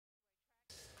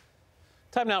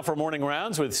Time now for Morning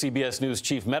Rounds with CBS News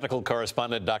Chief Medical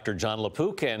Correspondent Dr. Jon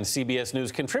LaPook and CBS News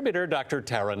contributor Dr.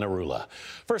 Tara Narula.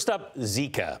 First up,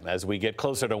 Zika. As we get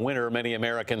closer to winter, many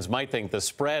Americans might think the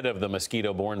spread of the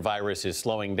mosquito-borne virus is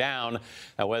slowing down.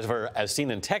 However, as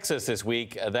seen in Texas this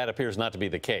week, that appears not to be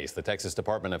the case. The Texas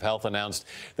Department of Health announced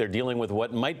they're dealing with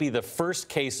what might be the first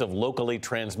case of locally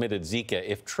transmitted Zika.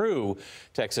 If true,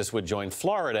 Texas would join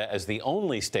Florida as the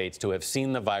only states to have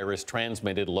seen the virus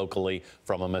transmitted locally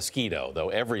from a mosquito, though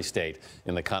every state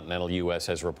in the continental U.S.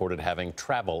 has reported having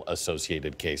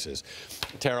travel-associated cases.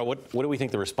 Tara, what do we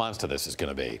think the response to this is going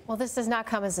to be? Well, this does not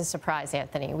come as a surprise,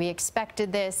 Anthony. We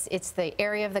expected this. It's the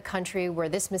area of the country where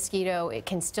this mosquito, it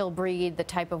can still breed. The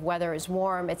type of weather is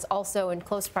warm. It's also in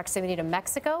close proximity to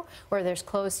Mexico, where there's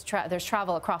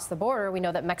travel across the border. We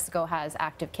know that Mexico has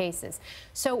active cases.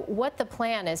 So what the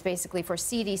plan is basically for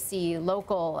CDC,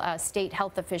 local state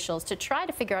health officials to try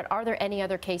to figure out, are there any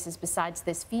other cases besides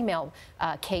this female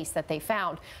case that they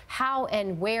found? How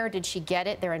and where did she get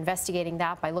it? They're investigating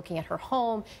that by looking at her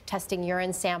home, testing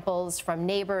urine samples from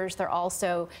neighbors. They're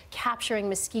also capturing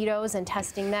mosquitoes and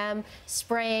testing them,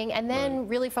 spraying, and then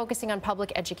really focusing on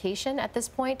public education at this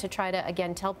point to try to,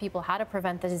 again, tell people how to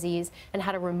prevent the disease and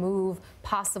how to remove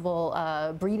possible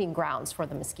breeding grounds for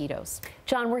the mosquitoes.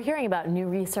 John, we're hearing about new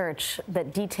research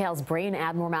that details brain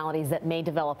abnormalities that may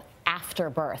develop after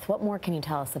birth. What more can you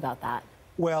tell us about that?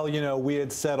 Well, you know, we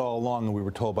had said all along, and we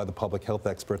were told by the public health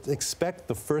experts, expect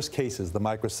the first cases, the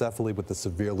microcephaly with the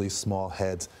severely small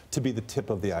heads, to be the tip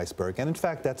of the iceberg. And in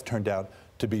fact, that's turned out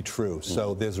to be true.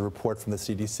 So there's a report from the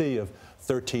CDC of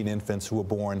 13 infants who were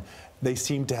born. They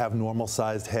seem to have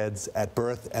normal-sized heads at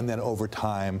birth, and then over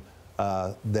time,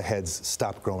 the heads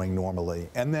stop growing normally.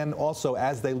 And then also,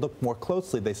 as they look more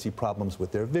closely, they see problems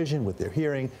with their vision, with their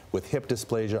hearing, with hip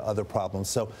dysplasia, other problems.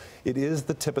 So it is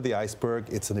the tip of the iceberg.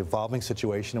 It's an evolving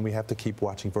situation, and we have to keep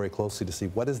watching very closely to see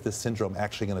what is this syndrome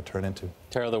actually going to turn into.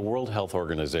 Tara, the World Health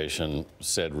Organization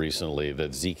said recently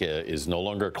that Zika is no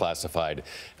longer classified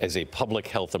as a public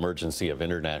health emergency of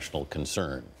international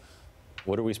concern.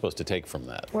 What are we supposed to take from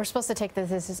that? We're supposed to take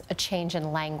this as a change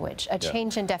in language, a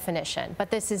change in definition,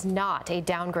 but this is not a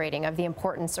downgrading of the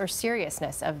importance or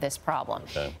seriousness of this problem.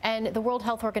 Okay. And the World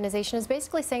Health Organization is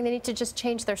basically saying they need to just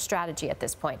change their strategy at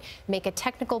this point, make a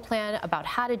technical plan about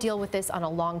how to deal with this on a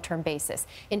long-term basis.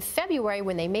 In February,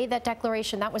 when they made that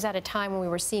declaration, that was at a time when we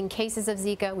were seeing cases of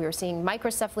Zika, we were seeing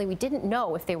microcephaly, we didn't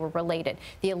know if they were related.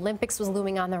 The Olympics was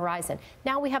looming on the horizon.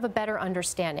 Now we have a better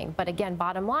understanding, but again,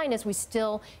 bottom line is we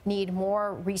still need more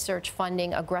research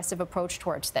funding, aggressive approach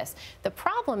towards this. The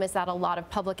problem is that a lot of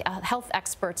public health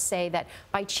experts say that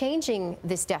by changing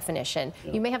this definition,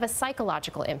 you may have a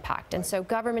psychological impact. And so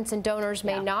governments and donors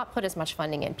may not put as much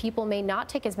funding in. People may not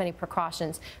take as many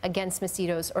precautions against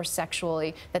mosquitoes or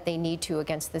sexually that they need to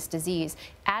against this disease.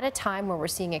 At a time where we're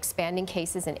seeing expanding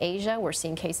cases in Asia, we're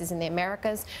seeing cases in the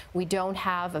Americas, we don't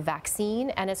have a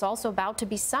vaccine, and it's also about to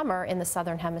be summer in the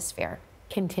Southern Hemisphere.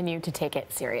 Continue to take it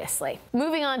seriously.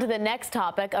 Moving on to the next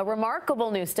topic, a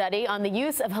remarkable new study on the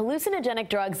use of hallucinogenic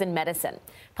drugs in medicine.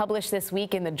 Published this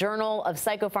week in the Journal of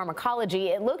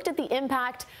Psychopharmacology, it looked at the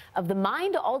impact of the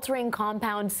mind-altering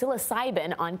compound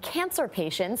psilocybin on cancer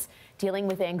patients dealing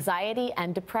with anxiety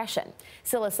and depression.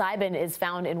 Psilocybin is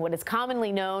found in what is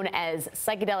commonly known as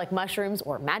psychedelic mushrooms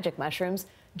or magic mushrooms.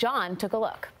 John took a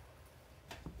look.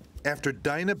 After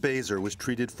Dinah Baser was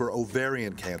treated for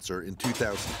ovarian cancer in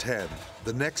 2010,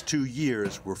 the next 2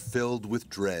 years were filled with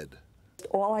dread.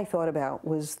 All I thought about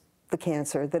was the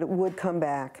cancer, that it would come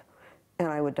back and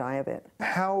I would die of it.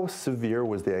 How severe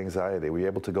was the anxiety? Were you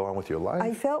able to go on with your life?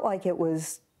 I felt like it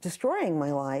was destroying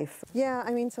my life. Yeah,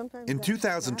 I mean, sometimes... In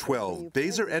 2012,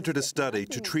 Baser entered a study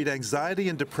to treat anxiety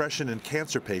and depression in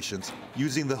cancer patients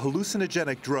using the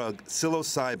hallucinogenic drug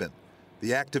psilocybin,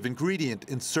 the active ingredient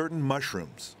in certain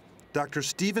mushrooms. Dr.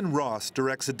 Stephen Ross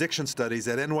directs addiction studies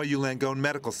at NYU Langone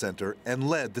Medical Center and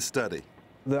led the study.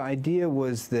 The idea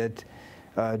was that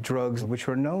drugs which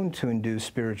were known to induce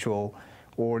spiritual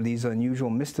or these unusual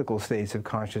mystical states of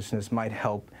consciousness might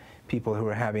help people who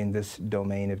are having this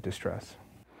domain of distress.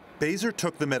 Baser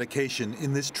took the medication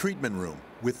in this treatment room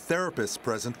with therapists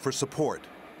present for support.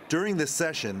 During this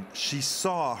session, she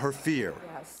saw her fear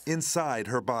inside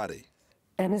her body.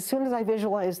 And as soon as I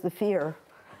visualized the fear,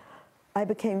 I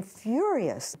became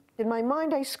furious. In my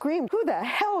mind, I screamed, "Who the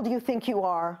hell do you think you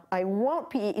are? I won't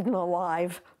be eaten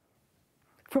alive."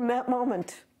 From that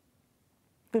moment,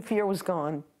 the fear was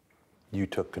gone. You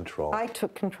took control. I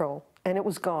took control, and it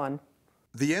was gone.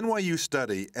 The NYU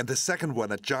study and the second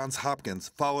one at Johns Hopkins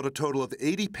followed a total of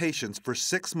 80 patients for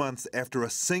 6 months after a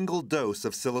single dose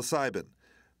of psilocybin.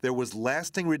 there was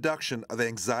lasting reduction of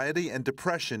anxiety and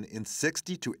depression in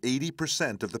 60 to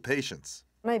 80% of the patients.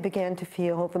 I began to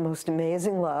feel the most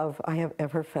amazing love I have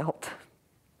ever felt.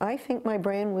 I think my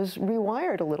brain was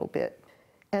rewired a little bit,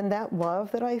 and that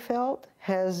love that I felt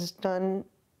has done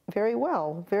very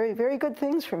well, very, very good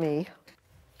things for me.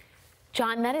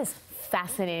 Jon, that is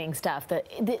fascinating stuff.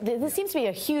 This seems to be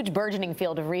a huge burgeoning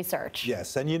field of research.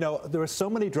 Yes, and you know, there are so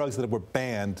many drugs that were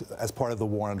banned as part of the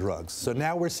war on drugs. So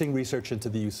now we're seeing research into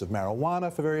the use of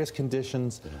marijuana for various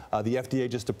conditions. The FDA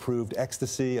just approved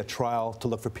ecstasy, a trial to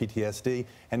look for PTSD,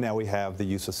 and now we have the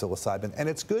use of psilocybin. And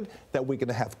it's good that we're going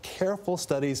to have careful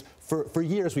studies. For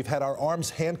years, we've had our arms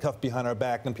handcuffed behind our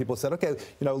back, and people said, okay,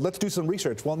 you know, let's do some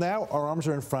research. Well, now our arms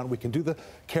are in front. We can do the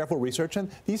careful research, and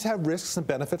these have risks and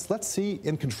benefits. Let's see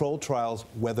in controlled trials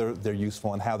whether they're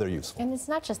useful and how they're useful. And it's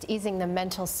not just easing the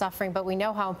mental suffering, but we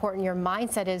know how important your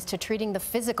mindset is to treating the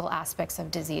physical aspects of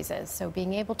diseases. So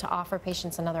being able to offer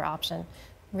patients another option,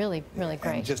 really, really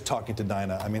great. And just talking to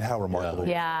Dinah, I mean, how remarkable.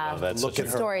 Yeah, Look at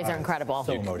her stories are eyes. incredible.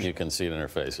 You can see it in her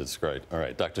face. It's great. All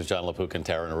right, Drs. Jon LaPook and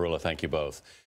Narula, thank you both.